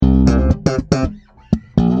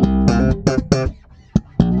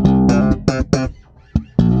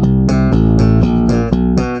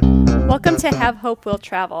to Have Hope Will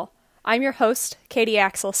Travel. I'm your host, Katie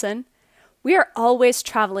Axelson. We are always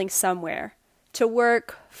traveling somewhere, to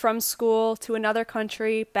work, from school, to another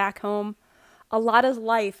country, back home. A lot of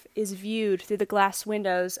life is viewed through the glass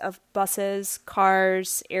windows of buses,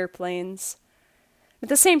 cars, airplanes. At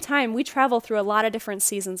the same time, we travel through a lot of different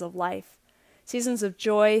seasons of life. Seasons of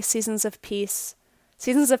joy, seasons of peace,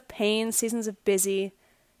 seasons of pain, seasons of busy,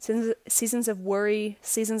 seasons of worry,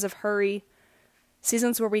 seasons of hurry,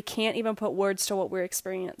 seasons where we can't even put words to what we're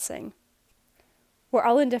experiencing. We're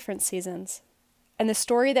all in different seasons, and the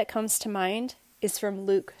story that comes to mind is from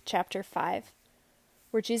Luke chapter 5,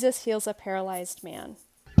 where Jesus heals a paralyzed man.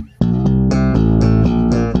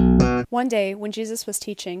 One day, when Jesus was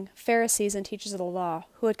teaching, Pharisees and teachers of the law,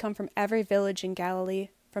 who had come from every village in Galilee,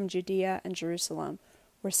 from Judea and Jerusalem,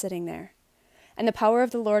 were sitting there. And the power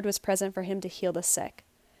of the Lord was present for him to heal the sick.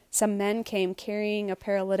 Some men came carrying a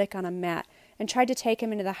paralytic on a mat and tried to take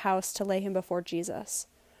him into the house to lay him before Jesus.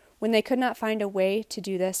 When they could not find a way to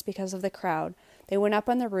do this because of the crowd, they went up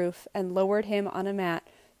on the roof and lowered him on a mat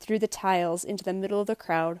through the tiles into the middle of the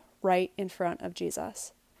crowd, right in front of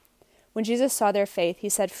Jesus. When Jesus saw their faith, he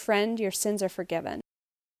said, "Friend, your sins are forgiven."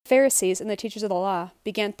 The Pharisees and the teachers of the law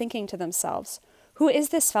began thinking to themselves, "Who is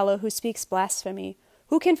this fellow who speaks blasphemy?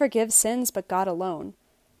 Who can forgive sins but God alone?"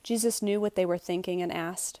 Jesus knew what they were thinking and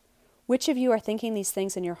asked, "Which of you are thinking these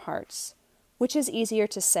things in your hearts? Which is easier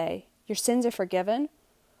to say, 'Your sins are forgiven,'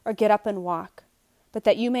 or 'Get up and walk'? But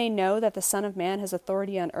that you may know that the Son of Man has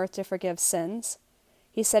authority on earth to forgive sins."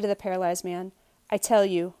 He said to the paralyzed man, "I tell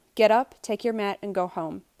you, get up, take your mat, and go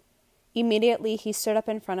home." Immediately he stood up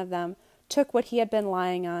in front of them, took what he had been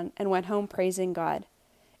lying on, and went home praising God.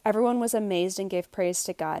 Everyone was amazed and gave praise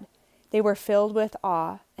to God. They were filled with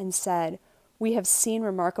awe and said, "We have seen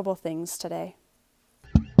remarkable things today."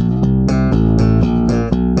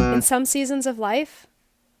 In some seasons of life,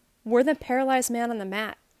 we're the paralyzed man on the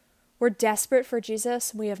mat. We're desperate for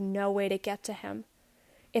Jesus. We have no way to get to him.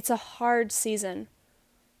 It's a hard season.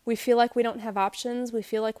 We feel like we don't have options. We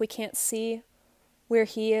feel like we can't see where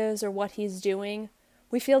he is or what he's doing.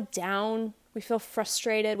 We feel down. We feel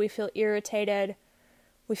frustrated. We feel irritated.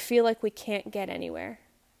 We feel like we can't get anywhere.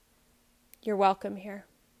 You're welcome here.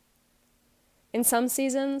 In some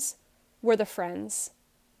seasons, we're the friends.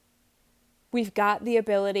 We've got the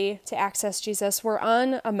ability to access Jesus. We're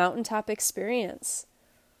on a mountaintop experience.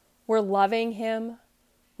 We're loving him.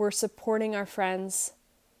 We're supporting our friends.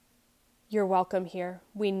 You're welcome here.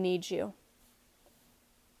 We need you.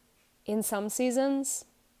 In some seasons,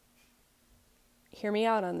 hear me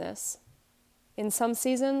out on this. In some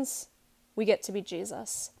seasons, we get to be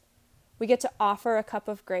Jesus. We get to offer a cup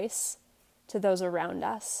of grace to those around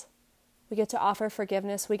us. We get to offer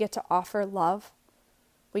forgiveness. We get to offer love.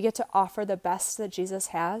 We get to offer the best that Jesus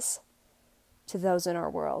has to those in our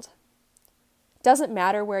world. Doesn't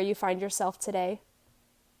matter where you find yourself today.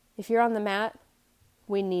 If you're on the mat,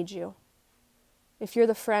 we need you. If you're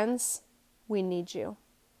the friends, we need you.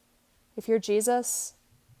 If you're Jesus,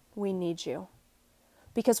 we need you.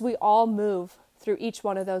 Because we all move through each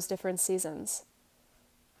one of those different seasons.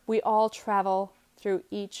 We all travel through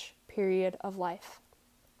each period of life.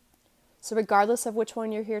 So regardless of which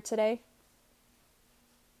one you're here today,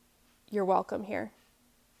 you're welcome here.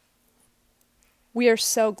 We are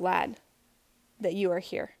so glad that you are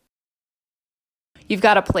here. You've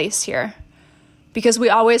got a place here because we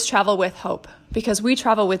always travel with hope, because we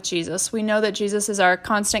travel with Jesus. We know that Jesus is our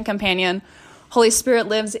constant companion. Holy Spirit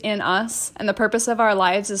lives in us, and the purpose of our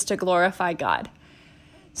lives is to glorify God.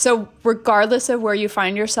 So regardless of where you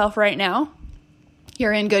find yourself right now,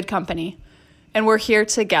 you're in good company, and we're here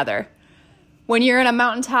together. When you're in a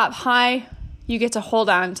mountaintop high, you get to hold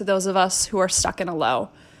on to those of us who are stuck in a low.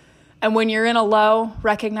 And when you're in a low,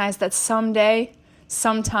 recognize that someday,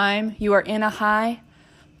 sometime, you are in a high.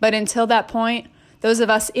 But until that point, those of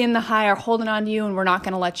us in the high are holding on to you, and we're not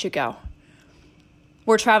going to let you go.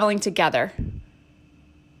 We're traveling together.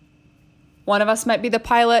 One of us might be the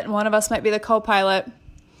pilot, and one of us might be the co-pilot,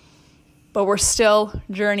 but we're still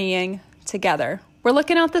journeying together. We're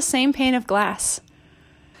looking out the same pane of glass.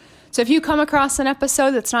 So if you come across an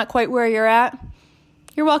episode that's not quite where you're at,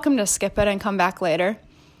 you're welcome to skip it and come back later.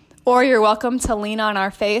 Or you're welcome to lean on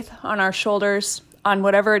our faith, on our shoulders, on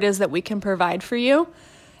whatever it is that we can provide for you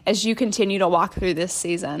as you continue to walk through this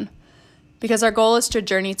season. Because our goal is to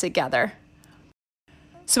journey together.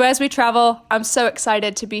 So as we travel, I'm so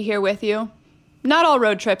excited to be here with you. Not all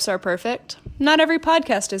road trips are perfect. Not every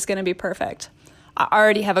podcast is going to be perfect. I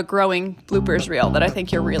already have a growing bloopers reel that I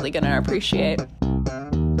think you're really going to appreciate.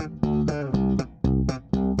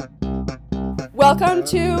 Welcome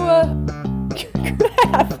to...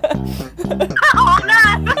 crap. Oh,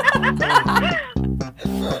 no!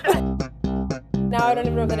 Now I don't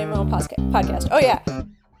even know the name of my own podcast. Oh, yeah.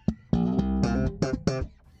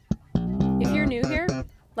 If you're new here,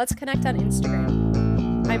 let's connect on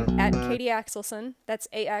Instagram. I'm at Katie Axelson. That's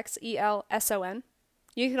AXELSON.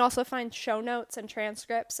 You can also find show notes and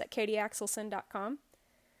transcripts at katieaxelson.com.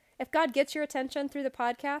 If God gets your attention through the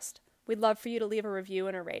podcast, we'd love for you to leave a review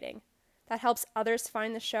and a rating. That helps others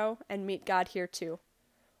find the show and meet God here too.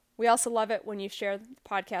 We also love it when you share the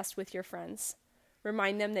podcast with your friends.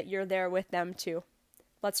 Remind them that you're there with them too.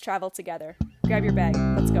 Let's travel together. Grab your bag.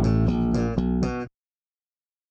 Let's go.